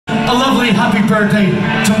a lovely happy birthday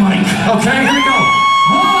to Mike. Okay, here we go.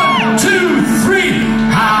 1, 2, 3.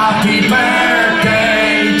 Happy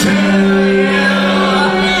birthday to you.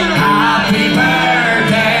 Happy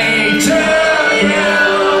birthday to you.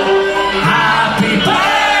 Happy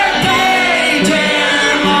birthday,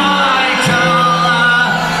 dear Michael.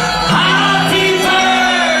 Happy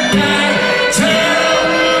birthday to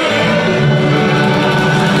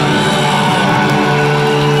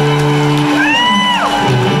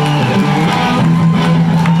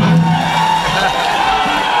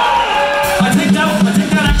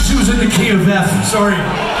in the key of F, sorry.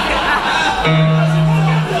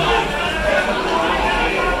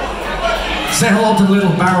 Say hello to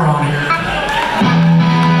little Baron here.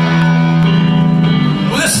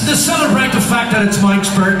 Well, to celebrate the fact that it's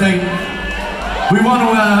Mike's birthday, we want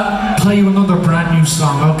to play you another brand new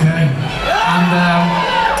song, okay? And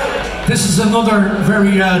this is another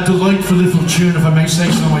very delightful little tune, if I may say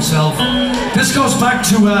so myself. This goes back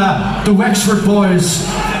to the Wexford Boys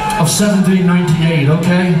of 1798,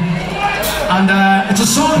 okay? And it's a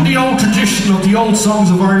song in the old tradition of the old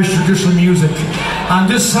songs of Irish traditional music. And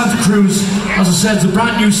this Santa Cruz, as I said, is a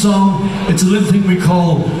brand new song. It's a little thing we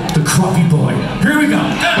call the Croppy Boy. Here we go.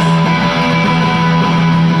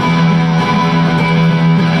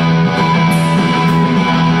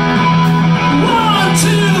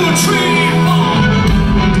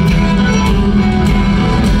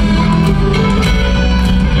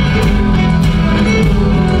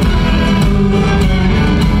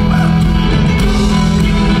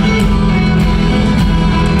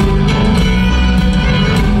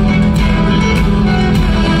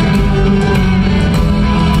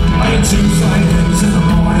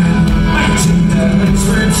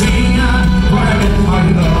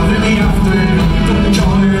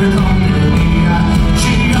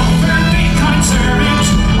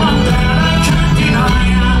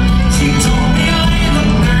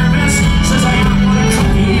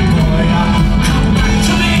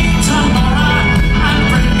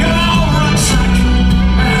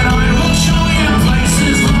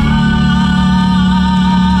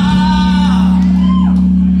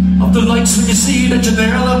 When you see that you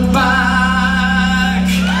never look back,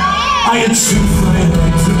 I had 2 flight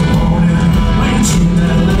legs in the morning. I had 2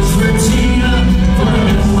 that legs for Tina. For I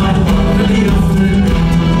met my love in the afternoon.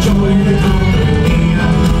 Joy the company.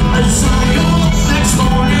 I saw you up next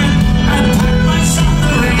morning and packed myself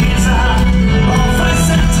the razor. Off I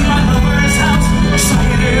sent to my lover's house,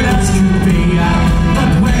 excited as could be.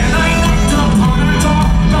 But when I knocked upon her door,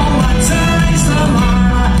 no answer raised the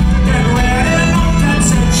alarm. Then when it knocked and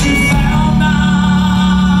said she found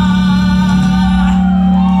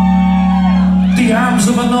the arms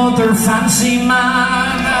of another fancy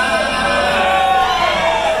man.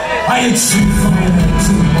 I had 2 fine legs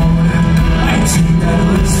in the morning. I had 2 dead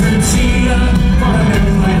legs for tea. For I met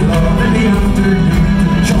my love in the afternoon.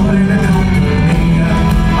 Joy the company.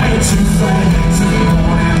 I had 2 fine legs in the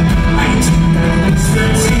morning. I had 2 dead legs for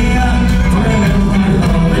tea. For I met my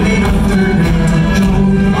love in the afternoon.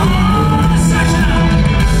 Joy the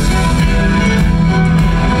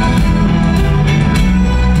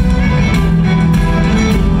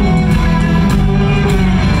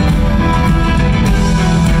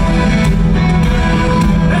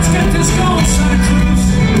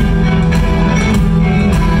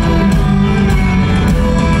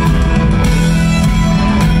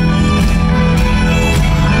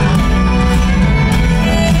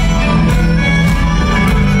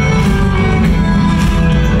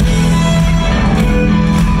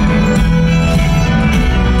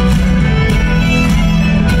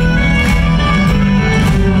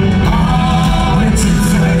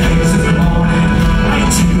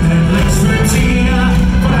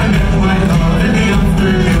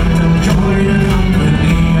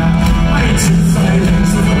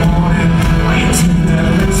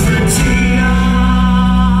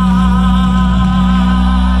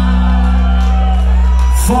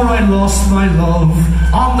lost my love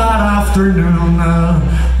on that afternoon.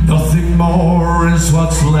 Nothing more is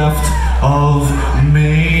what's left of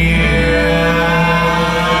me.